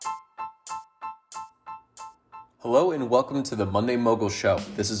Hello and welcome to the Monday Mogul Show.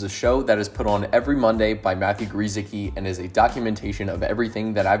 This is a show that is put on every Monday by Matthew Grizicki and is a documentation of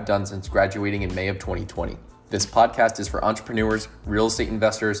everything that I've done since graduating in May of 2020. This podcast is for entrepreneurs, real estate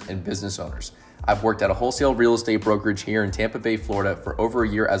investors, and business owners. I've worked at a wholesale real estate brokerage here in Tampa Bay, Florida for over a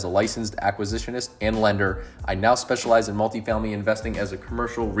year as a licensed acquisitionist and lender. I now specialize in multifamily investing as a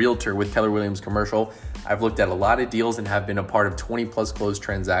commercial realtor with Keller Williams Commercial. I've looked at a lot of deals and have been a part of 20 plus closed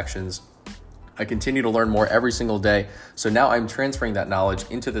transactions. I continue to learn more every single day. So now I'm transferring that knowledge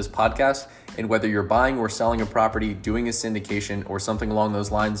into this podcast. And whether you're buying or selling a property, doing a syndication, or something along those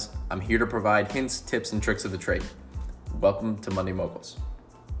lines, I'm here to provide hints, tips, and tricks of the trade. Welcome to Monday Moguls.